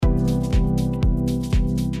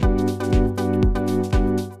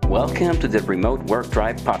Welcome to the Remote Work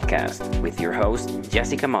Drive podcast with your host,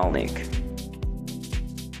 Jessica Malnick.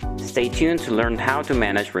 Stay tuned to learn how to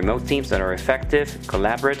manage remote teams that are effective,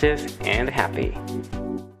 collaborative, and happy.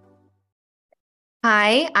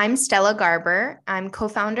 Hi, I'm Stella Garber. I'm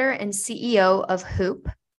co-founder and CEO of Hoop.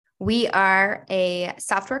 We are a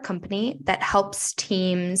software company that helps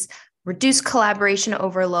teams reduce collaboration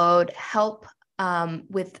overload, help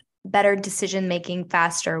with better decision-making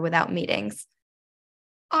faster without meetings.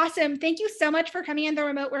 Awesome. Thank you so much for coming on the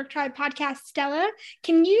Remote Work Tribe podcast, Stella.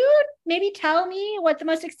 Can you maybe tell me what the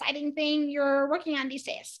most exciting thing you're working on these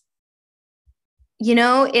days? You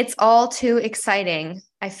know, it's all too exciting.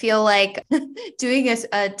 I feel like doing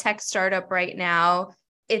a tech startup right now,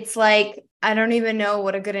 it's like, I don't even know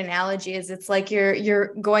what a good analogy is. It's like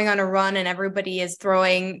you're going on a run and everybody is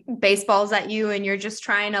throwing baseballs at you and you're just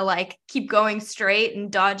trying to keep going straight and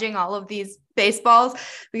dodging all of these baseballs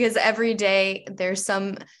because every day there's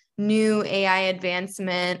some new AI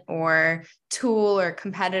advancement or tool or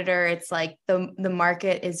competitor. It's like the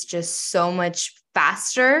market is just so much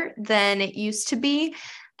faster than it used to be.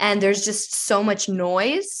 And there's just so much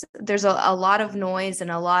noise. There's a lot of noise and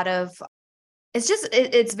a lot of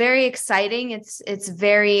it's very exciting. It's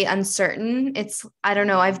very uncertain. I don't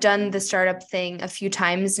know. I've done the startup thing a few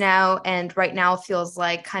times now, and right now feels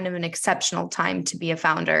like kind of an exceptional time to be a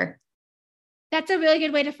founder. That's a really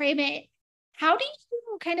good way to frame it. How do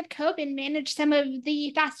you kind of cope and manage some of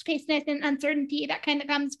the fast-pacedness and uncertainty that kind of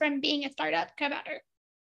comes from being a startup co-founder?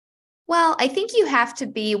 Well, I think you have to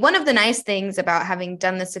be, one of the nice things about having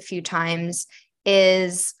done this a few times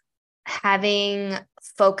is having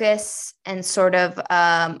focus and sort of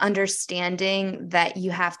understanding that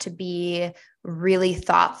you have to be really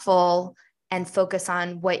thoughtful and focus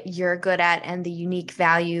on what you're good at and the unique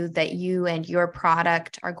value that you and your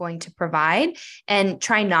product are going to provide, and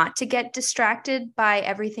try not to get distracted by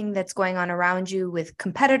everything that's going on around you with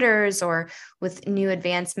competitors or with new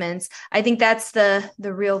advancements. I think that's the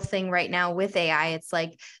real thing right now with AI. It's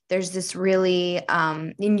like there's this really,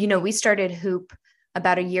 we started Hoop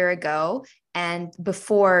about a year ago, and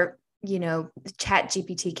before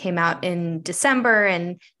ChatGPT came out in December,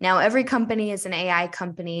 and now every company is an AI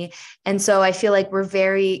company. And so I feel like we're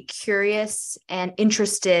very curious and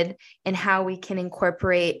interested in how we can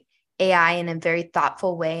incorporate AI in a very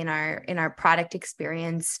thoughtful way in our product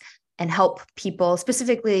experience and help people.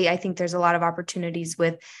 Specifically, I think there's a lot of opportunities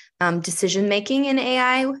with decision making in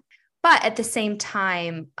AI, but at the same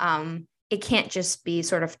time, it can't just be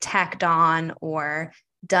sort of tacked on or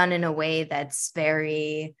done in a way that's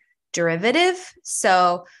very derivative.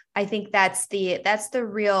 So I think that's the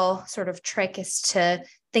real sort of trick, is to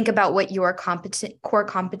think about what your core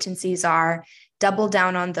competencies are, double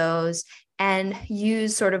down on those, and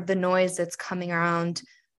use sort of the noise that's coming around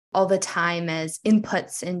all the time as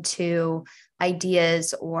inputs into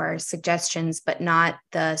ideas or suggestions, but not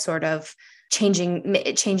the sort of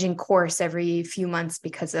changing course every few months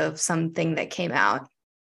because of something that came out.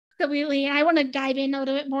 Absolutely. I want to dive in a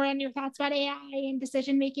little bit more on your thoughts about AI and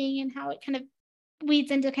decision making and how it kind of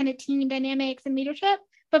leads into kind of team dynamics and leadership.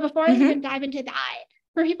 But before I even dive into that,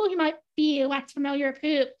 for people who might be less familiar with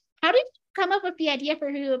Hoop, how did you come up with the idea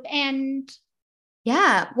for Hoop? And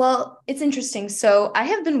yeah, well, it's interesting. So I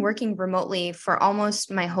have been working remotely for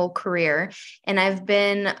almost my whole career, and I've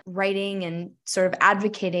been writing and sort of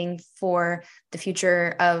advocating for the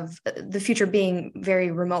future being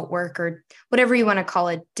very remote work, or whatever you want to call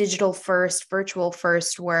it, digital first, virtual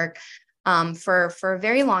first work, for a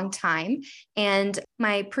very long time. And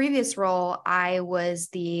my previous role, I was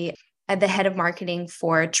the head of marketing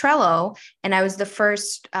for Trello. And I was the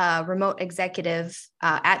first remote executive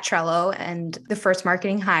at Trello and the first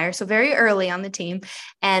marketing hire. So very early on the team.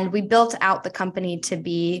 And we built out the company to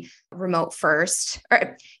be remote first.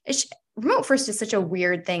 Remote first is such a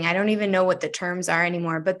weird thing. I don't even know what the terms are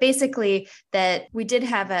anymore. But basically that we did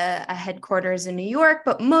have a headquarters in New York,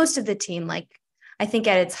 but most of the team, I think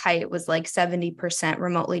at its height, was 70%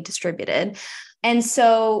 remotely distributed. And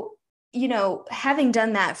so having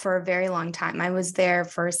done that for a very long time, I was there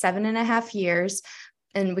for 7.5 years,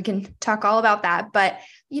 and we can talk all about that. But,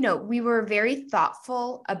 we were very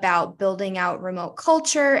thoughtful about building out remote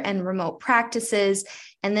culture and remote practices.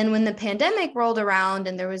 And then when the pandemic rolled around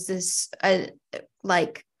and there was this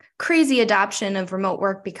crazy adoption of remote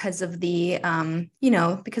work because of the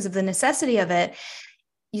necessity of it,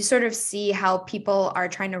 you sort of see how people are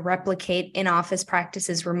trying to replicate in-office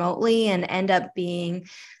practices remotely and end up being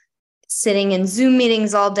sitting in Zoom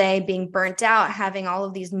meetings all day, being burnt out, having all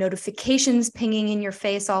of these notifications pinging in your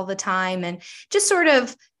face all the time, and just sort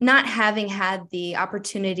of not having had the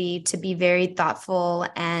opportunity to be very thoughtful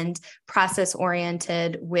and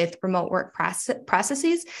process-oriented with remote work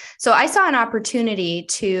processes. So I saw an opportunity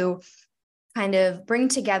to kind of bring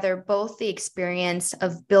together both the experience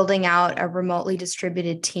of building out a remotely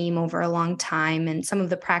distributed team over a long time and some of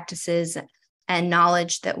the practices and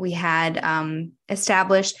knowledge that we had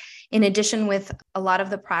established, in addition with a lot of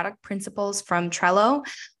the product principles from Trello.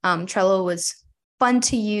 Trello was fun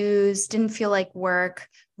to use, didn't feel like work,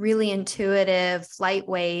 really intuitive,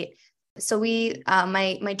 lightweight. So we,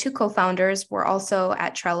 my two co-founders were also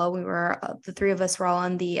at Trello. We were, the three of us were all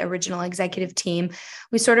on the original executive team.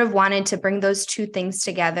 We sort of wanted to bring those two things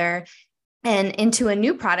together and into a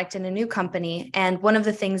new product in a new company. And one of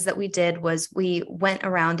the things that we did was we went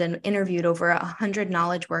around and interviewed over 100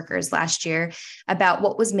 knowledge workers last year about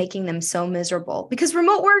what was making them so miserable. Because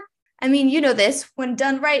remote work, I mean, you know this, when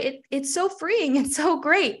done right, it's so freeing and so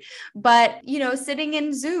great. But, you know, sitting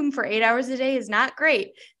in Zoom for 8 hours a day is not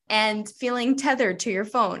great. And feeling tethered to your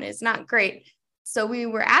phone is not great. So we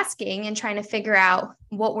were asking and trying to figure out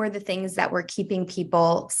what were the things that were keeping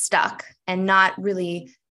people stuck and not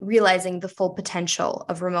really realizing the full potential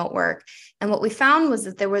of remote work. And what we found was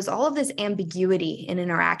that there was all of this ambiguity in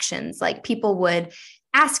interactions. Like people would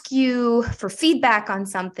ask you for feedback on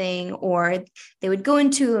something, or they would go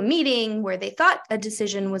into a meeting where they thought a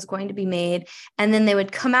decision was going to be made, and then they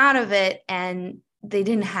would come out of it and they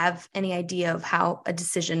didn't have any idea of how a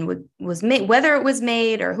decision was made, whether it was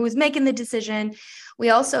made or who was making the decision. We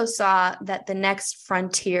also saw that the next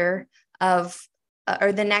frontier of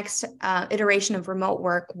or the next iteration of remote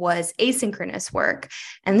work was asynchronous work.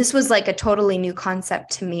 And this was like a totally new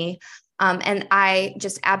concept to me. And I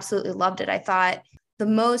just absolutely loved it. I thought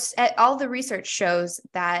all the research shows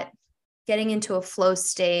that getting into a flow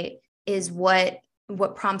state is what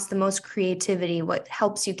prompts the most creativity, what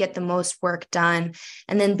helps you get the most work done.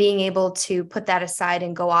 And then being able to put that aside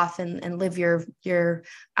and go off and live your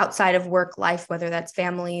outside of work life, whether that's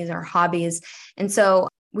families or hobbies. And so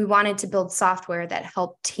we wanted to build software that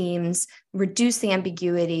helped teams reduce the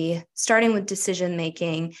ambiguity, starting with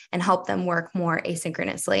decision-making, and help them work more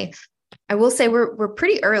asynchronously. I will say we're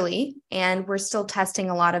pretty early and we're still testing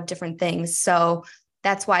a lot of different things. So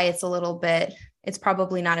that's why it's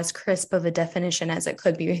probably not as crisp of a definition as it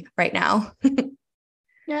could be right now.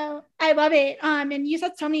 No, I love it. And you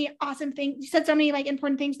said so many awesome things. You said so many like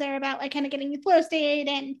important things there about like kind of getting the flow state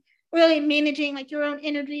and really managing like your own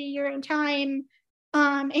energy, your own time.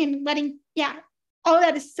 And letting, all of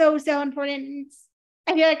that is so, so important.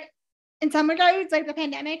 I feel like in some regards, like the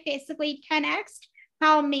pandemic basically 10x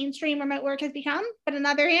how mainstream remote work has become. But on the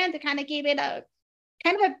other hand, it kind of gave it a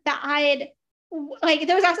kind of a bad, like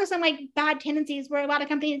there was also some like bad tendencies where a lot of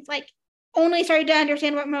companies like only started to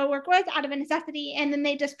understand what remote work was out of a necessity. And then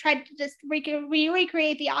they just tried to just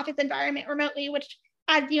recreate the office environment remotely, which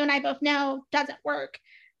as you and I both know, doesn't work.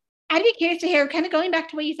 I'd be curious to hear, kind of going back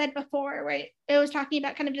to what you said before, where it was talking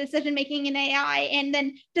about kind of decision-making in AI and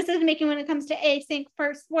then decision-making when it comes to async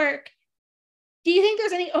first work. Do you think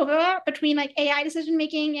there's any overlap between like AI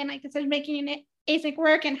decision-making and like decision-making in async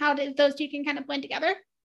work, and how those two can kind of blend together?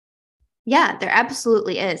 Yeah, there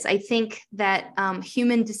absolutely is. I think that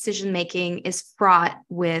human decision-making is fraught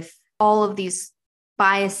with all of these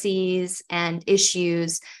biases and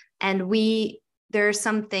issues. And there are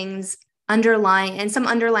some things some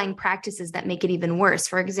underlying practices that make it even worse.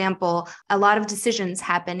 For example, a lot of decisions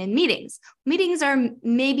happen in meetings. Meetings are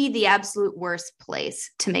maybe the absolute worst place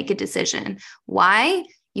to make a decision. Why?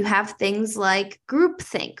 You have things like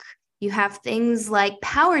groupthink. You have things like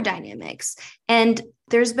power dynamics. And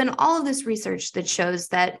there's been all of this research that shows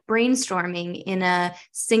that brainstorming in a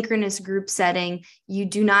synchronous group setting, you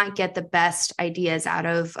do not get the best ideas out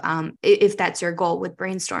of, if that's your goal with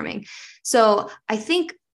brainstorming. So I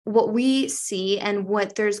think what we see and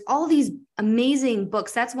there's all these amazing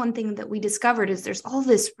books. That's one thing that we discovered is there's all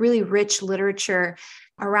this really rich literature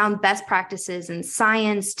around best practices and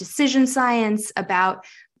science, decision science, about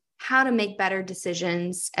how to make better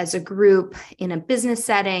decisions as a group in a business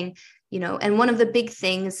setting, and one of the big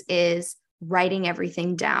things is writing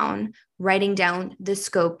everything down, writing down the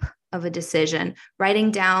scope of a decision, writing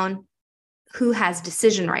down who has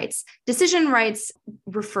decision rights. Decision rights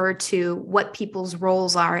refer to what people's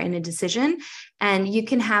roles are in a decision. And you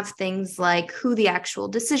can have things like who the actual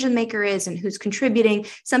decision maker is and who's contributing.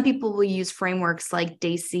 Some people will use frameworks like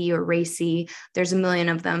DACY or RACY. There's a million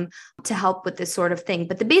of them to help with this sort of thing.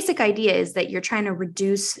 But the basic idea is that you're trying to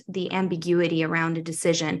reduce the ambiguity around a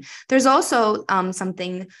decision. There's also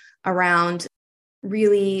something around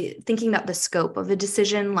really thinking about the scope of a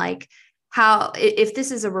decision, like how, if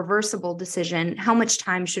this is a reversible decision, how much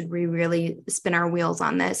time should we really spin our wheels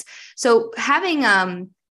on this? So having,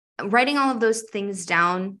 writing all of those things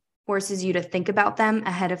down forces you to think about them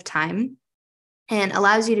ahead of time and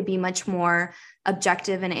allows you to be much more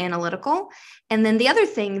objective and analytical. And then the other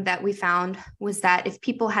thing that we found was that if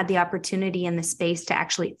people had the opportunity and the space to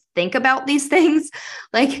actually think about these things,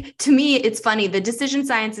 like to me, it's funny, the decision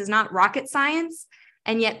science is not rocket science,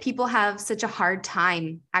 and yet people have such a hard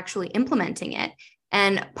time actually implementing it.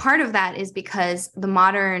 And part of that is because the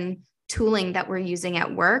modern tooling that we're using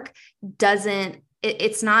at work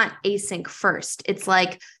it's not async first. It's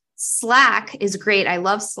like Slack is great. I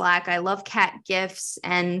love Slack. I love cat GIFs,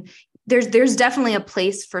 and there's definitely a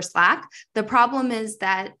place for Slack. The problem is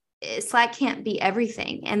that Slack can't be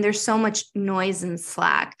everything, and there's so much noise in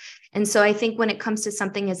Slack. And so I think when it comes to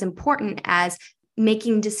something as important as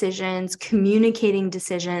making decisions, communicating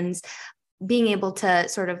decisions, being able to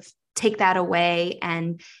sort of take that away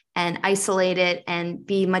and isolate it and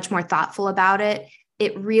be much more thoughtful about it,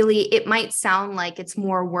 it might sound like it's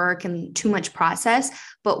more work and too much process,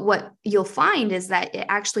 but what you'll find is that it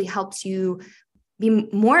actually helps you be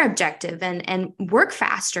more objective and work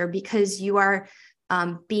faster because you are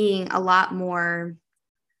being a lot more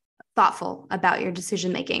thoughtful about your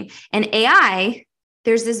decision making. And AI,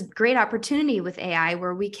 there's this great opportunity with AI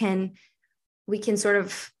where we can sort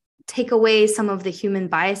of take away some of the human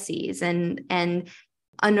biases and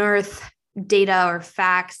unearth data or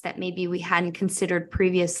facts that maybe we hadn't considered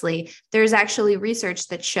previously. There's actually research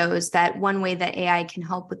that shows that one way that AI can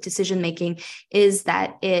help with decision making is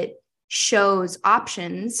that it shows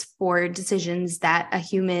options for decisions that a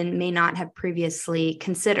human may not have previously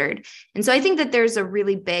considered. And so I think that there's a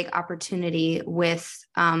really big opportunity with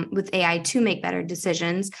AI to make better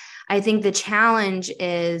decisions. I think the challenge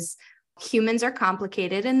is humans are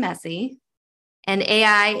complicated and messy, and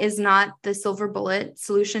AI is not the silver bullet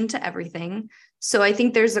solution to everything. So I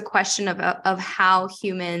think there's a question of how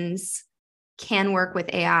humans can work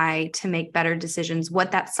with AI to make better decisions,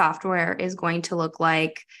 what that software is going to look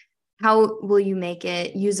like, how will you make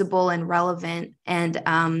it usable and relevant and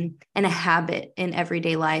a habit in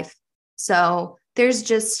everyday life. So it's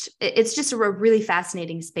just a really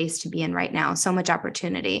fascinating space to be in right now. So much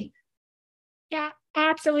opportunity. Yeah,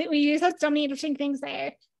 absolutely. You said so many interesting things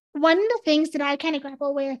there. One of the things that I kind of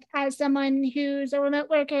grapple with as someone who's a remote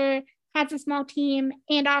worker, has a small team,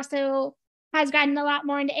 and also has gotten a lot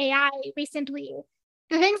more into AI recently,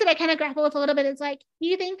 the things that I kind of grapple with a little bit is like, do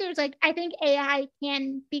you think I think AI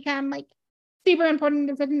can become like super important in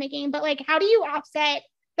decision making, but like, how do you offset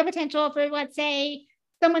the potential for, let's say,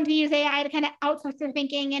 someone to use AI to kind of outsource their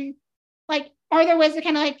thinking? And like, are there ways to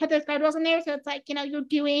kind of like put those guardrails in there? So it's like,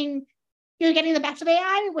 you're getting the best of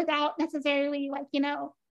AI without necessarily like,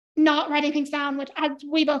 not writing things down, which as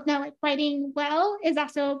we both know, like writing well is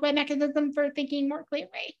also a mechanism for thinking more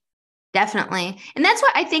clearly. Definitely. And that's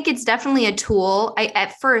why I think it's definitely a tool.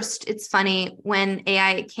 At first, it's funny when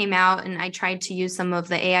AI came out and I tried to use some of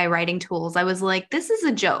the AI writing tools, I was like, this is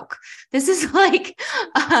a joke. This is like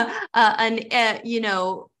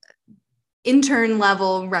intern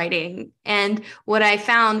level writing. And what I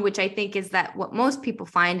found, which I think is that what most people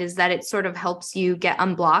find, is that it sort of helps you get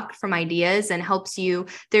unblocked from ideas and helps you.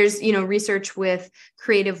 There's, research with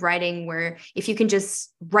creative writing where if you can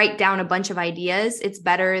just write down a bunch of ideas, it's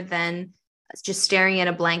better than just staring at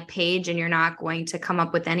a blank page and you're not going to come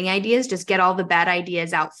up with any ideas. Just get all the bad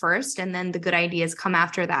ideas out first, and then the good ideas come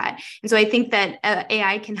after that. And so I think that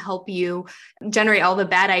AI can help you generate all the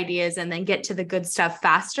bad ideas and then get to the good stuff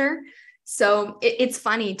faster. So it's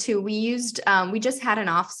funny too. We just had an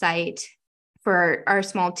offsite for our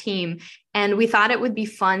small team, and we thought it would be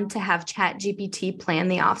fun to have ChatGPT plan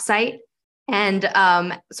the offsite and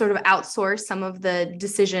sort of outsource some of the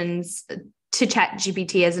decisions to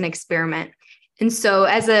ChatGPT as an experiment. And so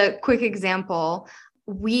as a quick example,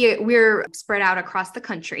 we're spread out across the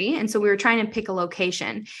country. And so we were trying to pick a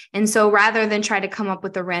location. And so rather than try to come up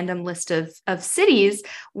with a random list of cities,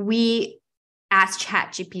 we asked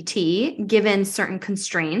ChatGPT, given certain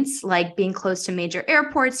constraints, like being close to major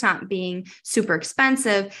airports, not being super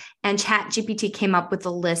expensive, and ChatGPT came up with a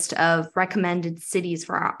list of recommended cities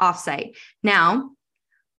for our offsite. Now,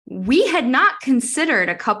 we had not considered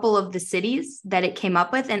a couple of the cities that it came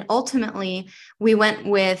up with, and ultimately we went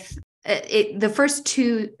with the first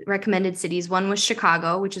two recommended cities, one was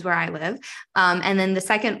Chicago, which is where I live. And then the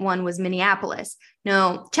second one was Minneapolis.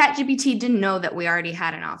 Now, ChatGPT didn't know that we already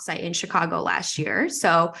had an offsite in Chicago last year.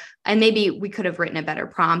 So, and maybe we could have written a better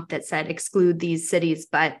prompt that said exclude these cities,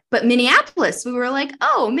 but Minneapolis, we were like,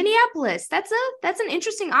 oh, Minneapolis, that's an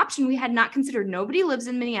interesting option. We had not considered. Nobody lives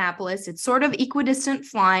in Minneapolis. It's sort of equidistant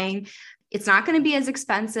flying. It's not going to be as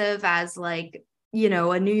expensive as like,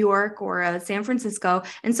 a New York or a San Francisco.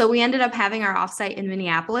 And so we ended up having our offsite in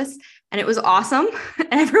Minneapolis, and it was awesome.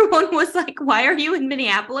 And everyone was like, why are you in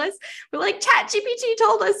Minneapolis? We're like, ChatGPT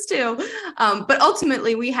told us to. But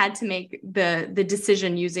ultimately we had to make the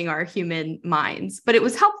decision using our human minds, but it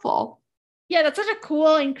was helpful. Yeah, that's such a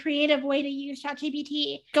cool and creative way to use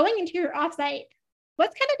ChatGPT. Going into your offsite,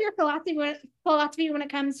 what's kind of your philosophy when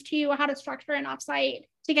it comes to how to structure an offsite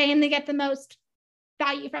to get the most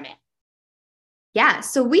value from it? Yeah,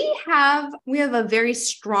 so we have a very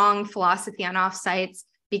strong philosophy on offsites,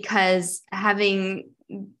 because having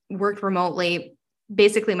worked remotely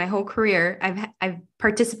basically my whole career, I've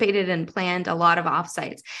participated and planned a lot of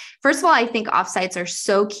offsites. First of all, I think offsites are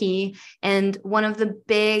so key, and one of the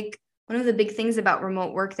big things about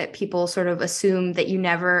remote work that people sort of assume that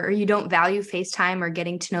you don't value FaceTime or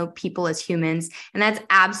getting to know people as humans, and that's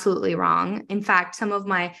absolutely wrong. In fact, some of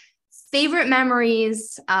my favorite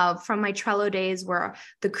memories from my Trello days were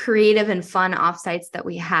the creative and fun offsites that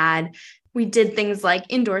we had. We did things like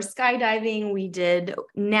indoor skydiving. We did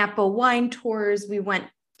Napa wine tours. We went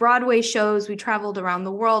Broadway shows. We traveled around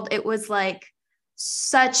the world. It was like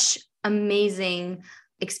such amazing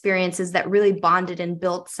experiences that really bonded and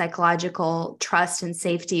built psychological trust and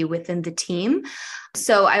safety within the team.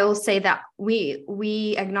 So I will say that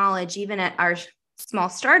we acknowledge, even at our small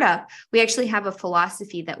startup, we actually have a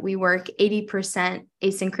philosophy that we work 80%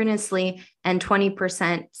 asynchronously and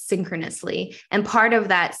 20% synchronously. And part of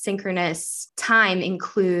that synchronous time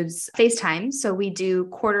includes FaceTime. So we do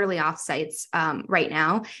quarterly offsites right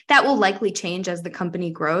now. That will likely change as the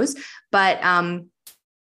company grows, but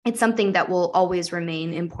it's something that will always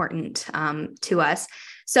remain important to us.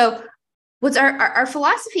 So what's our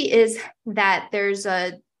philosophy is that there's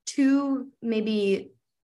two maybe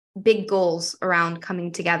big goals around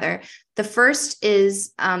coming together. The first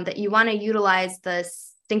is that you want to utilize the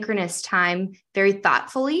synchronous time very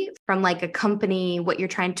thoughtfully from like a company, what you're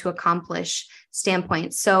trying to accomplish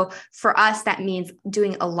standpoint. So for us, that means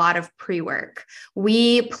doing a lot of pre-work.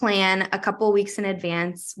 We plan a couple of weeks in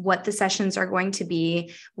advance what the sessions are going to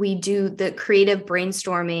be. We do the creative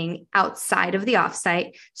brainstorming outside of the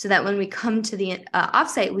offsite, so that when we come to the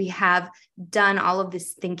offsite, we have done all of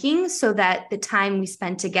this thinking, so that the time we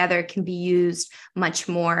spend together can be used much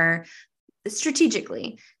more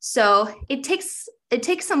strategically. So it takes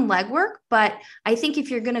some legwork, but I think if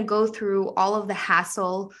you're going to go through all of the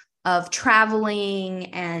hassle of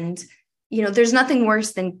traveling and, there's nothing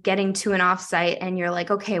worse than getting to an offsite and you're like,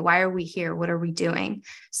 okay, why are we here? What are we doing?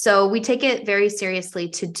 So we take it very seriously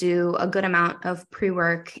to do a good amount of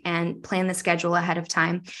pre-work and plan the schedule ahead of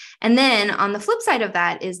time. And then on the flip side of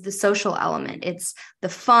that is the social element. It's the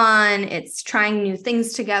fun, it's trying new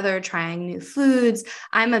things together, trying new foods.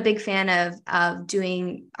 I'm a big fan of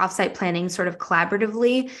doing offsite planning sort of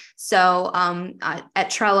collaboratively. So at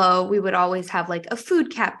Trello, we would always have like a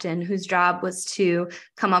food captain whose job was to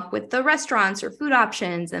come up with the restaurants or food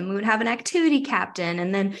options, and we would have an activity captain,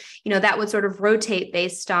 and then that would sort of rotate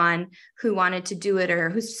based on who wanted to do it or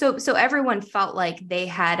who. So everyone felt like they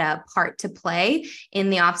had a part to play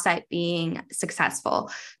in the offsite being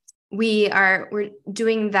successful. We're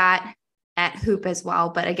doing that at Hoop as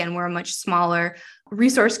well, but again, we're a much smaller,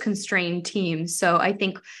 resource constrained team. So I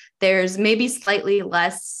think there's maybe slightly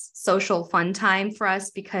less social fun time for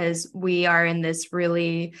us because we are in this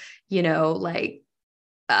really,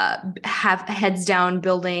 have heads down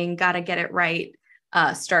building, got to get it right,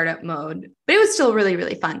 startup mode. But it was still really,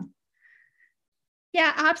 really fun.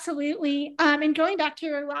 Yeah, absolutely. And going back to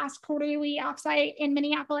your last quarterly offsite in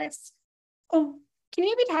Minneapolis, can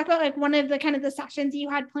you maybe talk about like one of the kind of the sessions you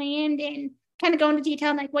had planned and kind of go into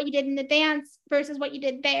detail on like what you did in advance versus what you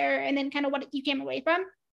did there, and then kind of what you came away from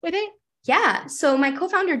with it? Yeah. So my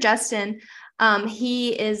co-founder, Justin, he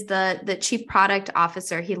is the chief product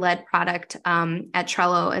officer. He led product at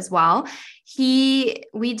Trello as well. We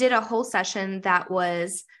did a whole session that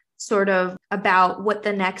was sort of about what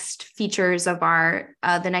the next features of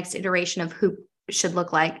the next iteration of Hoop should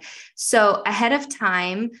look like. So ahead of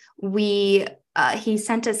time, he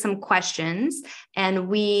sent us some questions, and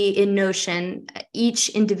we in Notion, each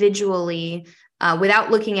individually,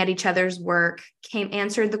 without looking at each other's work,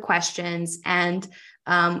 answered the questions, and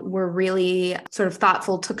were really sort of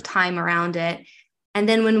thoughtful, took time around it. And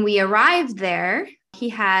then when we arrived there, he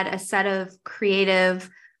had a set of creative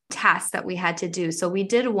tasks that we had to do. So we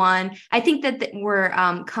did one. I think that we're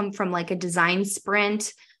come from like a design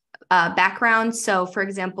sprint background. So for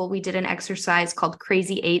example, we did an exercise called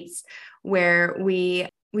Crazy Eights, where we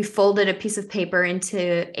folded a piece of paper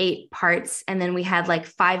into 8 parts. And then we had like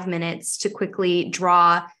 5 minutes to quickly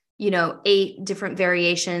draw, 8 different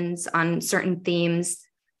variations on certain themes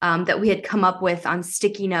that we had come up with on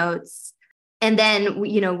sticky notes. And then,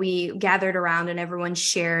 we gathered around and everyone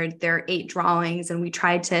shared their 8 drawings, and we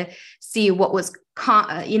tried to see what was,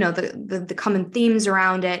 the common themes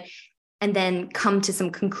around it, and then come to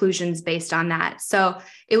some conclusions based on that. So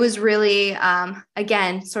it was really,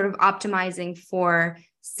 again, sort of optimizing for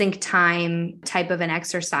sync time type of an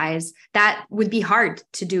exercise that would be hard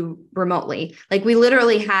to do remotely. Like we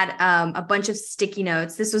literally had a bunch of sticky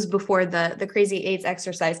notes. This was before the Crazy Eights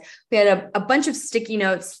exercise. We had a bunch of sticky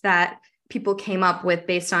notes that people came up with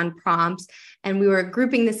based on prompts, and we were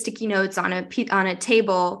grouping the sticky notes on a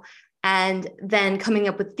table and then coming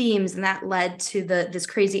up with themes, and that led to this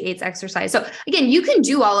Crazy Eights exercise. So again, you can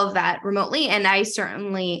do all of that remotely, and I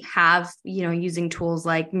certainly have, using tools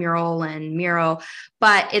like Mural and Miro,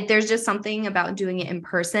 but there's just something about doing it in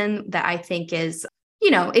person that I think is,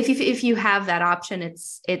 if you have that option,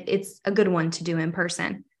 it's a good one to do in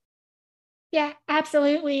person. Yeah,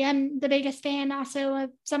 absolutely. I'm the biggest fan also of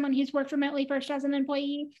someone who's worked remotely first as an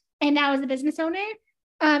employee and now as a business owner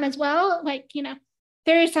as well. Like,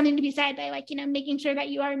 there is something to be said by making sure that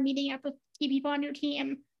you are meeting up with key people on your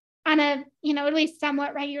team on a, at least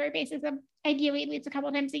somewhat regular basis, of ideally at least a couple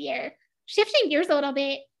of times a year. Shifting gears a little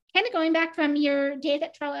bit, kind of going back from your days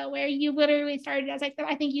at Trello, where you literally started as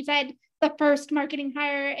I think you said the first marketing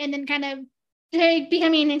hire, and then kind of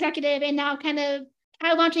becoming an executive, and now kind of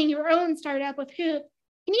launching your own startup with Hoop.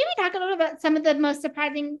 Can you maybe talk a little about some of the most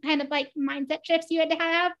surprising kind of mindset shifts you had to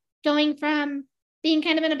have going from being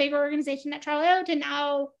kind of in a bigger organization at Trello to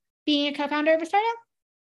now being a co-founder of a startup?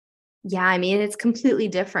 Yeah, I mean, it's completely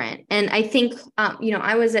different. And I think,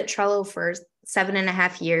 I was at Trello for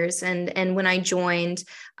 7.5 years. And when I joined,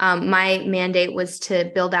 my mandate was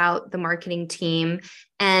to build out the marketing team.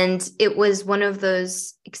 And it was one of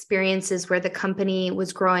those experiences where the company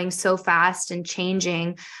was growing so fast and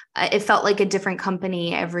changing. It felt like a different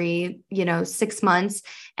company every, 6 months.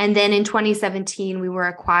 And then in 2017, we were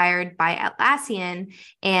acquired by Atlassian,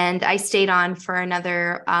 and I stayed on for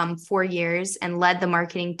another 4 years and led the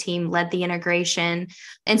marketing team, led the integration.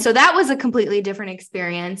 And so that was a completely different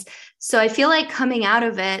experience. So I feel like coming out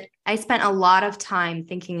of it, I spent a lot of time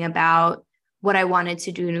thinking about what I wanted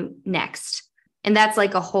to do next. And that's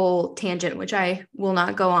like a whole tangent, which I will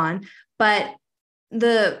not go on. But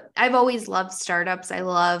I've always loved startups. I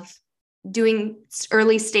love doing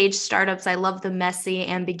early stage startups. I love the messy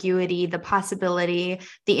ambiguity, the possibility,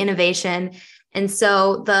 the innovation. And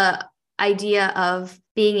so the idea of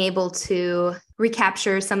being able to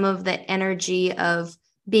recapture some of the energy of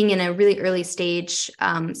being in a really early stage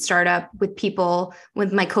startup with people,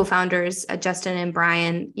 with my co-founders, Justin and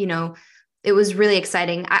Brian, it was really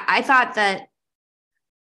exciting. I thought that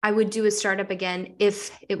I would do a startup again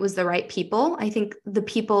if it was the right people. I think the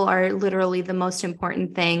people are literally the most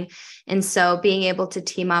important thing. And so being able to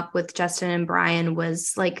team up with Justin and Brian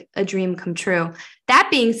was like a dream come true. That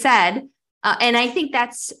being said, and I think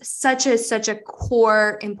that's such a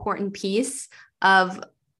core important piece of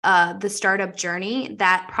the startup journey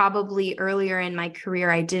that probably earlier in my career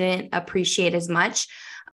I didn't appreciate as much,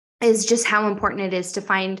 is just how important it is to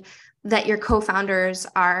find that your co-founders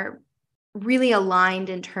are really aligned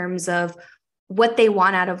in terms of what they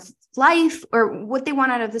want out of life, or what they want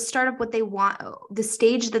out of the startup, what they want, the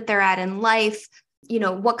stage that they're at in life,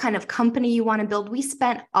 what kind of company you want to build. We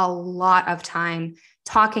spent a lot of time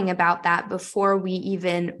talking about that before we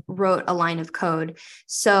even wrote a line of code.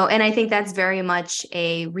 So, and I think that's very much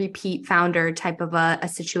a repeat founder type of a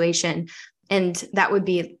situation. And that would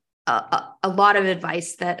be a lot of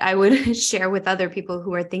advice that I would share with other people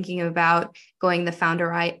who are thinking about going the founder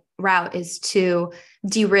route, is to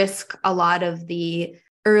de-risk a lot of the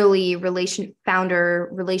early relationship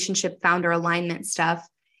founder alignment stuff.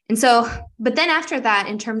 And so, but then after that,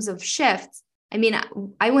 in terms of shifts, I mean,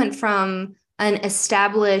 I went from an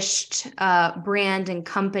established brand and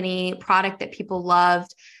company product that people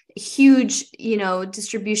loved, huge,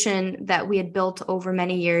 distribution that we had built over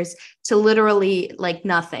many years, to literally like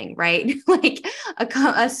nothing, right? Like a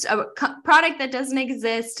product that doesn't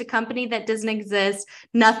exist, a company that doesn't exist,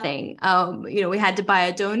 nothing. We had to buy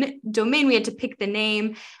a domain, we had to pick the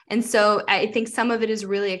name. And so I think some of it is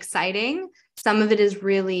really exciting. Some of it is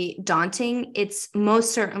really daunting. It's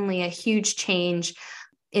most certainly a huge change.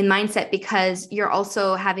 in mindset, because you're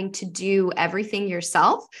also having to do everything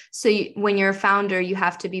yourself. So when you're a founder, you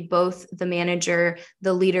have to be both the manager,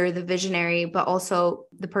 the leader, the visionary, but also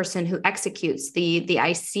the person who executes, the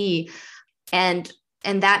IC.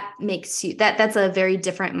 And that makes you, that's a very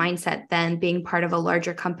different mindset than being part of a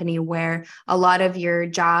larger company, where a lot of your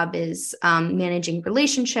job is managing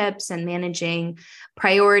relationships and managing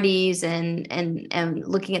priorities and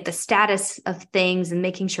looking at the status of things and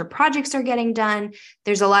making sure projects are getting done.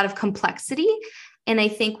 There's a lot of complexity. And I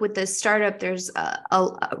think with the startup, there's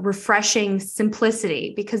a refreshing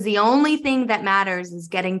simplicity, because the only thing that matters is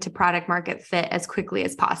getting to product market fit as quickly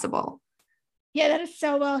as possible. Yeah, that is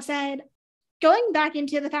so well said. Going back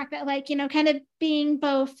into the fact that, like, kind of being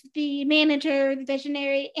both the manager, the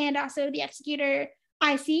visionary, and also the executor,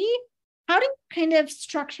 I see, how do you kind of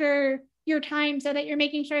structure your time so that you're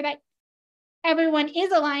making sure that everyone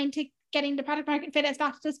is aligned to getting the product market fit as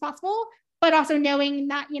fast as possible, but also knowing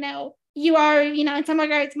that, you are, in some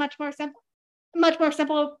regards, much more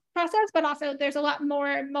simple process, but also there's a lot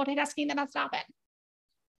more multitasking that has to happen.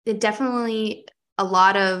 It definitely a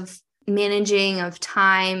lot of managing of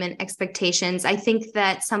time and expectations. I think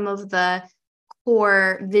that some of the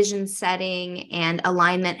core vision setting and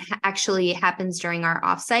alignment actually happens during our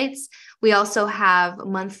offsites. We also have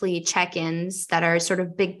monthly check-ins that are sort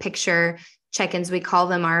of big picture check-ins. We call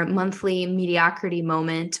them our monthly mediocrity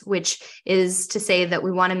moment, which is to say that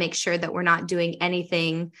we want to make sure that we're not doing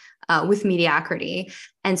anything with mediocrity.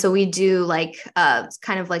 And so we do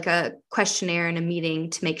kind of like a questionnaire and a meeting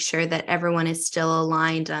to make sure that everyone is still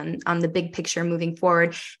aligned on the big picture moving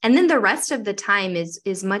forward. And then the rest of the time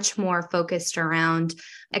is much more focused around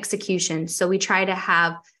execution. So we try to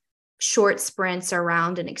have short sprints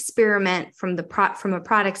around an experiment from a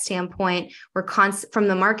product standpoint. We're from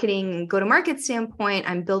the marketing go-to-market standpoint.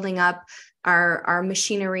 I'm building up our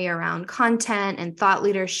machinery around content and thought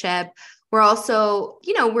leadership. We're also,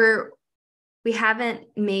 we haven't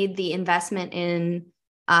made the investment in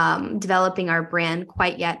developing our brand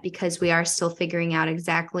quite yet, because we are still figuring out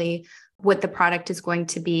exactly what the product is going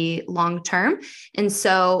to be long term. And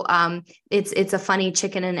so it's a funny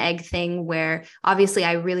chicken and egg thing, where obviously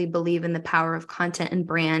I really believe in the power of content and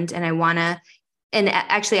brand, and I want to. And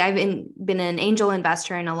actually, I've been an angel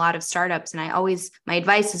investor in a lot of startups. And my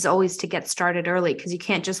advice is always to get started early, because you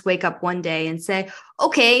can't just wake up one day and say,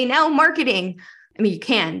 okay, now marketing. I mean, you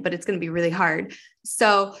can, but it's going to be really hard.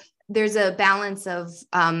 So there's a balance of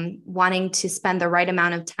wanting to spend the right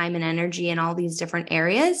amount of time and energy in all these different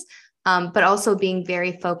areas, but also being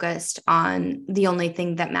very focused on the only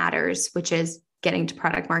thing that matters, which is getting to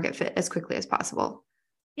product market fit as quickly as possible.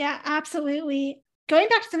 Yeah, absolutely. Going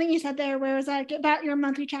back to something you said there, where it was like about your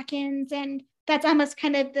monthly check-ins, and that's almost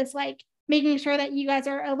kind of this like making sure that you guys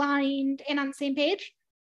are aligned and on the same page.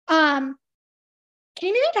 Can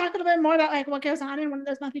you maybe talk a little bit more about like what goes on in one of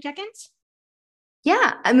those monthly check-ins?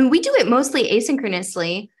 Yeah, I mean, we do it mostly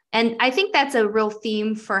asynchronously. And I think that's a real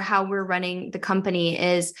theme for how we're running the company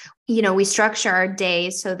is, we structure our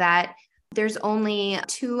day so that there's only a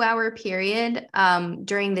 2-hour period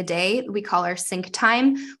during the day we call our sync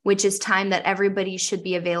time, which is time that everybody should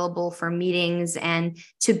be available for meetings and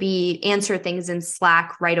to answer things in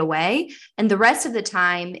Slack right away. And the rest of the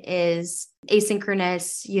time is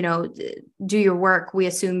asynchronous, do your work. We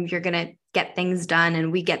assume you're going to get things done,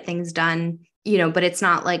 and we get things done, but it's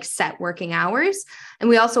not like set working hours. And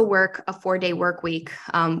we also work a 4-day work week,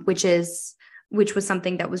 which was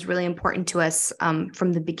something that was really important to us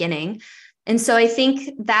from the beginning. And so I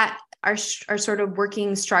think that our sort of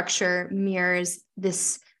working structure mirrors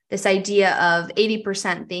this idea of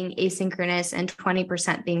 80% being asynchronous and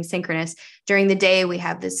 20% being synchronous. During the day, we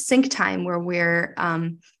have this sync time where we're,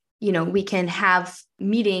 we can have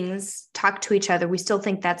meetings, talk to each other. We still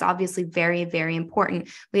think that's obviously very, very important.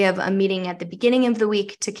 We have a meeting at the beginning of the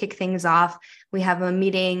week to kick things off. We have a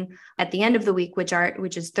meeting at the end of the week, which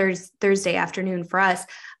is Thursday afternoon for us.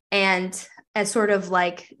 And as sort of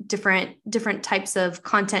like different types of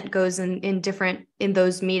content goes in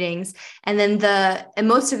those meetings. And then and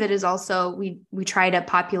most of it is also, we try to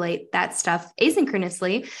populate that stuff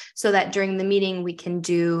asynchronously so that during the meeting we can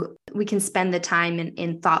spend the time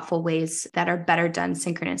in thoughtful ways that are better done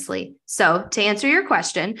synchronously. So to answer your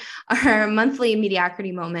question, our monthly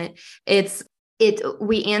mediocrity moment,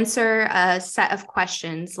 we answer a set of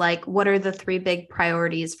questions like, what are the 3 big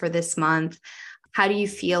priorities for this month? How do you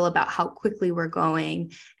feel about how quickly we're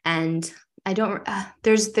going? And we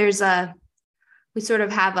sort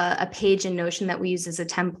of have a page in Notion that we use as a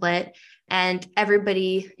template, and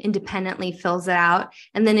everybody independently fills it out.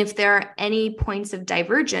 And then if there are any points of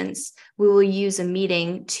divergence, we will use a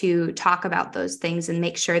meeting to talk about those things and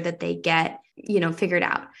make sure that they get figured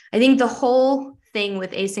out. I think the whole thing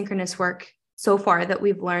with asynchronous work so far that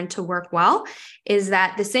we've learned to work well is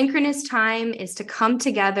that the synchronous time is to come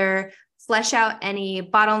together, flesh out any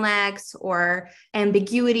bottlenecks or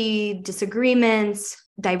ambiguity, disagreements,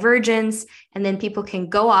 divergence, and then people can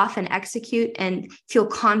go off and execute and feel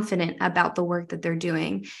confident about the work that they're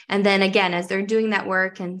doing. And then again, as they're doing that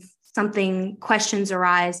work and questions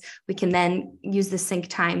arise, we can then use the sync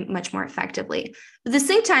time much more effectively. But the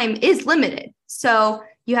sync time is limited. So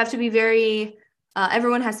you have to be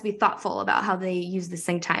everyone has to be thoughtful about how they use the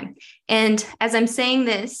sync time. And as I'm saying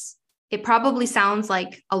this, it probably sounds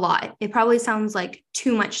like a lot. It probably sounds like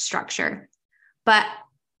too much structure. But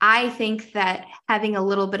I think that having a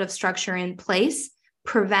little bit of structure in place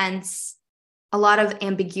prevents a lot of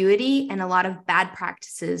ambiguity and a lot of bad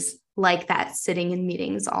practices like that, sitting in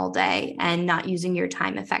meetings all day and not using your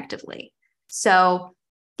time effectively. So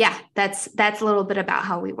yeah, that's a little bit about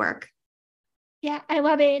how we work. Yeah, I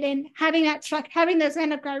love it. And having that having those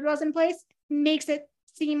kind of guardrails in place makes it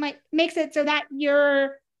so that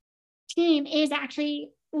your team is actually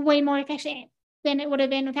way more efficient than it would have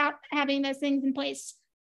been without having those things in place.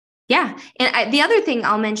 Yeah. And the other thing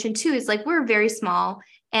I'll mention too is we're very small,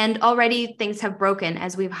 and already things have broken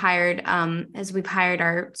as we've hired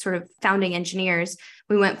our sort of founding engineers.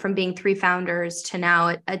 We went from being 3 founders to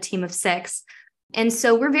now a team of 6. And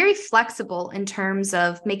so we're very flexible in terms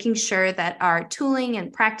of making sure that our tooling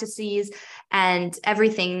and practices and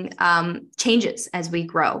everything changes as we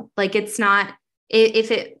grow. It's not,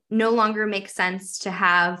 if it no longer makes sense to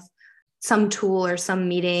have some tool or some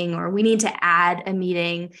meeting, or we need to add a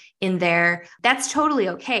meeting in there, that's totally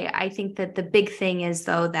okay. I think that the big thing is,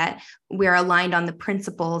 though, that we're aligned on the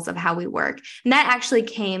principles of how we work. And that actually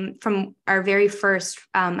came from our very first,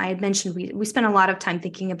 I had mentioned we spent a lot of time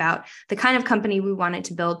thinking about the kind of company we wanted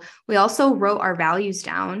to build. We also wrote our values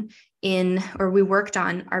down we worked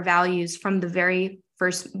on our values from the very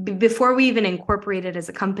first, before we even incorporated as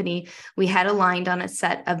a company, we had aligned on a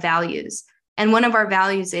set of values. And one of our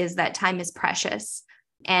values is that time is precious.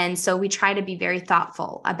 And so we try to be very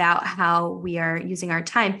thoughtful about how we are using our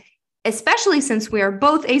time, especially since we are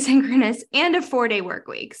both asynchronous and a 4-day work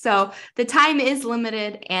week. So the time is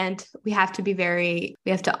limited, and we have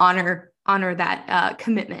to honor that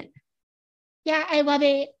commitment. Yeah, I love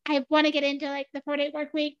it. I want to get into the 4-day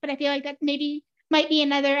work week, but I feel like that maybe might be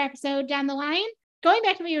another episode down the line. Going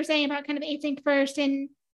back to what you were saying about kind of async first and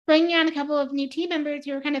bringing on a couple of new team members,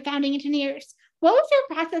 you were kind of founding engineers. What was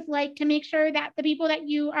your process like to make sure that the people that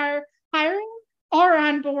you are hiring are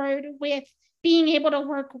on board with being able to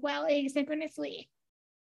work well asynchronously?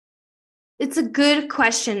 It's a good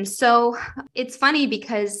question. So it's funny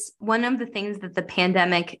because one of the things that the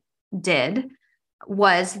pandemic did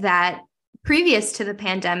was that previous to the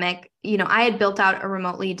pandemic, I had built out a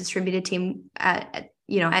remotely distributed team at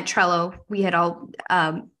Trello. We had all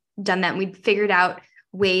done that. We'd figured out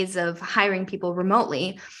ways of hiring people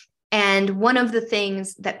remotely. And one of the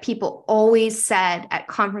things that people always said at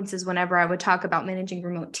conferences whenever I would talk about managing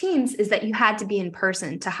remote teams is that you had to be in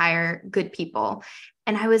person to hire good people.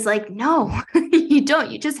 And I was like, no, you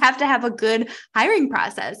don't. You just have to have a good hiring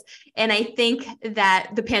process. And I think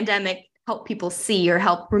that the pandemic helped people see, or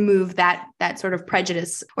help remove that sort of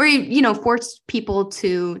prejudice, or, force people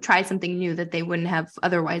to try something new that they wouldn't have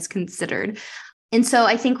otherwise considered. And so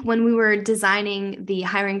I think when we were designing the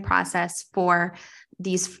hiring process for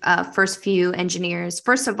these first few engineers,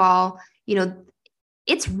 first of all,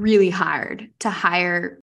 it's really hard to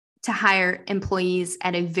hire employees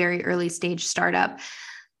at a very early stage startup.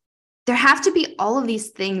 There have to be all of these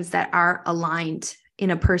things that are aligned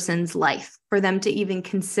in a person's life for them to even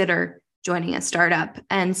consider joining a startup,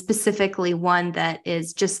 and specifically one that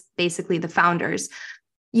is just basically the founders.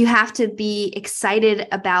 You have to be excited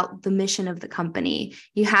about the mission of the company.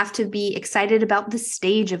 You have to be excited about the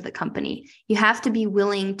stage of the company. You have to be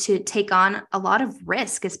willing to take on a lot of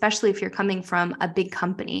risk, especially if you're coming from a big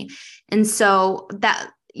company. And so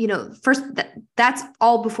that, first, that's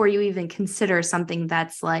all before you even consider something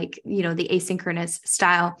that's the asynchronous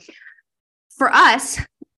style. For us,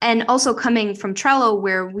 and also coming from Trello,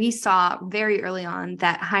 where we saw very early on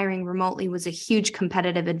that hiring remotely was a huge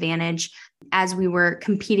competitive advantage as we were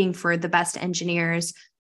competing for the best engineers.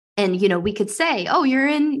 And, we could say, oh, you're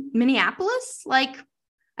in Minneapolis?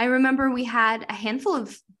 I remember we had a handful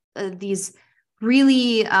of these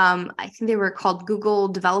really, I think they were called Google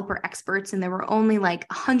developer experts, and there were only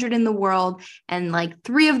 100 in the world, and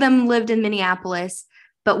 3 of them lived in Minneapolis.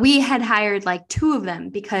 But we had hired 2 of them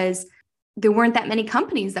because there weren't that many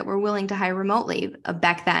companies that were willing to hire remotely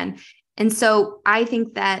back then. And so I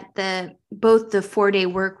think that both the 4-day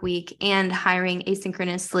work week and hiring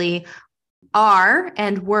asynchronously are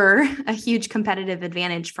and were a huge competitive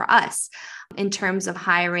advantage for us in terms of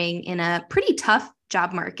hiring in a pretty tough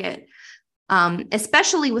job market,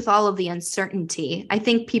 especially with all of the uncertainty. I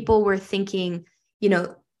think people were thinking,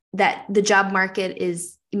 that the job market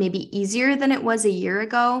is maybe easier than it was a year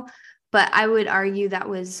ago, but I would argue that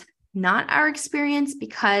was not our experience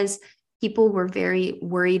because people were very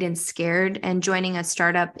worried and scared, and joining a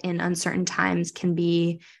startup in uncertain times can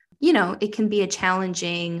be, it can be a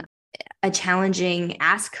challenging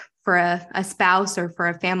ask for a spouse or for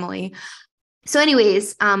a family. So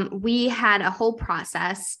anyways, we had a whole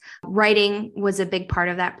process. Writing was a big part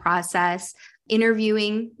of that process.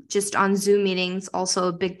 Interviewing just on Zoom meetings, also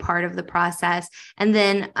a big part of the process. And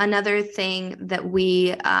then another thing that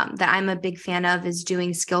that I'm a big fan of is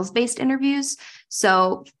doing skills-based interviews.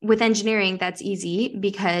 So with engineering, that's easy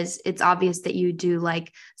because it's obvious that you do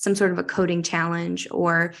like some sort of a coding challenge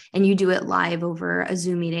and you do it live over a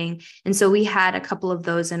Zoom meeting. And so we had a couple of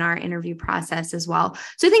those in our interview process as well.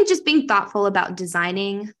 So I think just being thoughtful about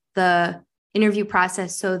designing the interview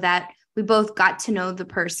process so that we both got to know the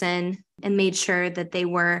person and made sure that they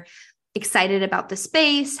were excited about the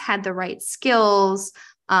space, had the right skills,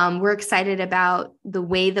 were excited about the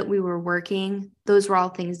way that we were working. Those were all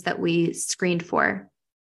things that we screened for.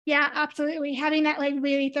 Yeah, absolutely. Having that like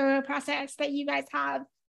really thorough process that you guys have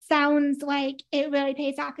sounds like it really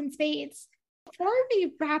pays off in spades. Before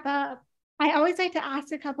we wrap up, I always like to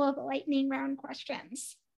ask a couple of lightning round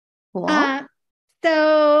questions. Cool.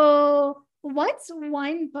 So what's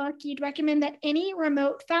one book you'd recommend that any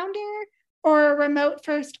remote founder or remote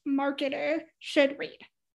first marketer should read?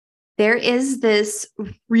 There is this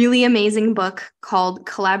really amazing book called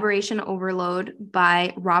Collaboration Overload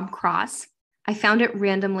by Rob Cross. I found it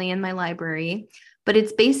randomly in my library, but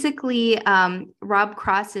it's basically Rob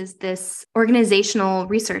Cross is this organizational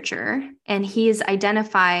researcher, and he has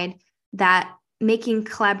identified that making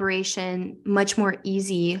collaboration much more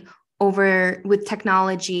easy with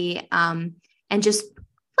technology and just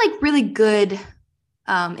like really good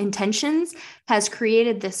intentions has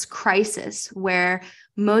created this crisis where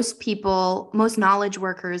most knowledge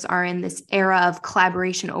workers are in this era of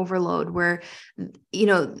collaboration overload where,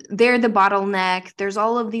 they're the bottleneck. There's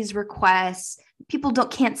all of these requests. People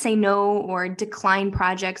can't say no or decline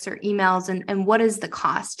projects or emails. And what is the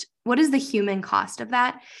cost? What is the human cost of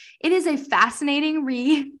that? It is a fascinating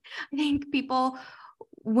read. I think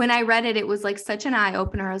when I read it, it was like such an eye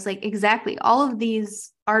opener. I was like, exactly. All of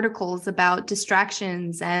these articles about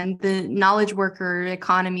distractions and the knowledge worker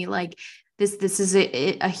economy, like this is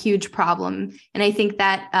a huge problem. And I think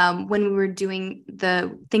that when we were doing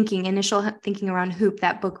the initial thinking around Hoop,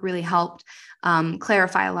 that book really helped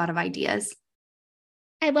clarify a lot of ideas.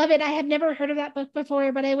 I love it. I have never heard of that book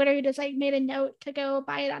before, but I literally just like made a note to go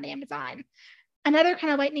buy it on Amazon. Another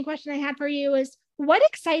kind of lightning question I had for you is, what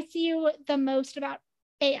excites you the most about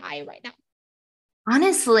AI right now?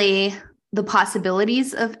 Honestly, the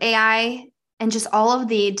possibilities of AI and just all of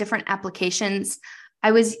the different applications.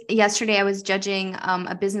 Yesterday I was judging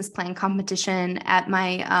a business plan competition at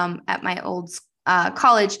my old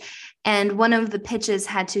college, and one of the pitches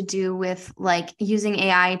had to do with like using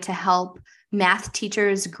AI to help math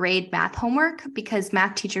teachers grade math homework, because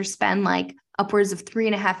math teachers spend like upwards of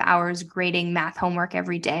 3.5 hours grading math homework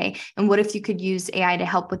every day. And what if you could use AI to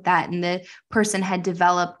help with that? And the person had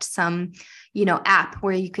developed some, app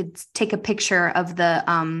where you could take a picture of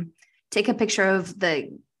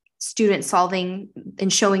the student solving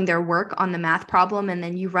and showing their work on the math problem. And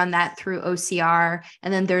then you run that through OCR.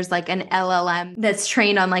 And then there's like an LLM that's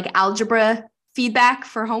trained on like algebra feedback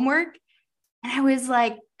for homework. And I was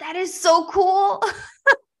like, that is so cool.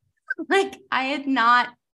 Like I had not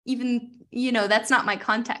even, that's not my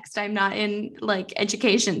context. I'm not in like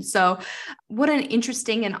education. So what an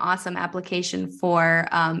interesting and awesome application for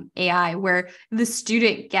AI, where the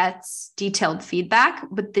student gets detailed feedback,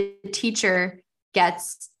 but the teacher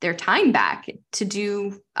gets their time back to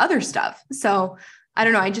do other stuff. So I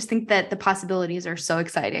don't know. I just think that the possibilities are so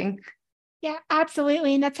exciting. Yeah,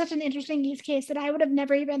 absolutely. And that's such an interesting use case that I would have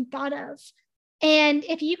never even thought of. And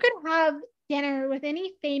if you could have dinner with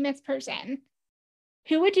any famous person,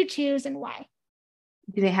 who would you choose and why?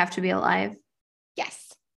 Do they have to be alive?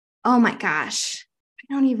 Yes. Oh my gosh.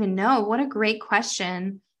 I don't even know. What a great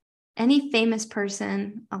question. Any famous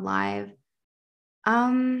person alive?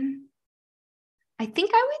 I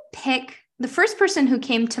think I would pick the first person who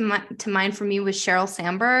came to mind for me was Sheryl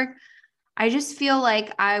Sandberg. I just feel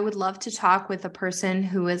like I would love to talk with a person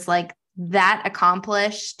who is like that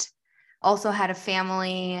accomplished, also had a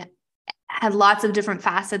family, had lots of different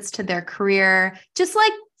facets to their career, just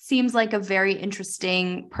like seems like a very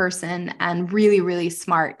interesting person and really, really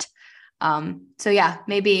smart. So yeah,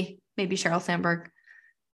 maybe Sheryl Sandberg.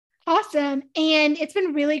 Awesome. And it's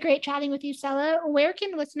been really great chatting with you, Stella. Where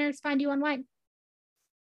can listeners find you online?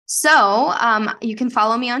 So you can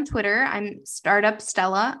follow me on Twitter. I'm Startup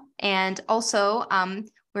Stella. And also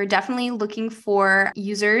we're definitely looking for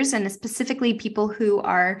users and specifically people who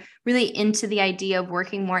are really into the idea of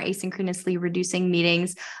working more asynchronously, reducing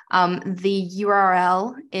meetings. The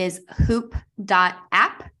URL is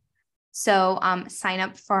hoop.app. So sign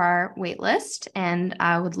up for our waitlist, and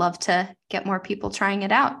I would love to get more people trying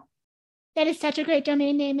it out. That is such a great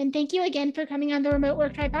domain name. And thank you again for coming on the Remote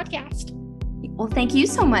Work Tribe podcast. Well, thank you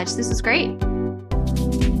so much. This was great.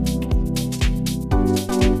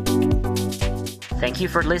 Thank you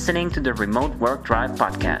for listening to the Remote Work Tribe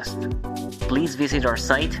podcast. Please visit our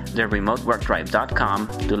site, theremoteworktribe.com,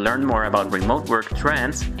 to learn more about remote work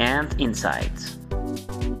trends and insights.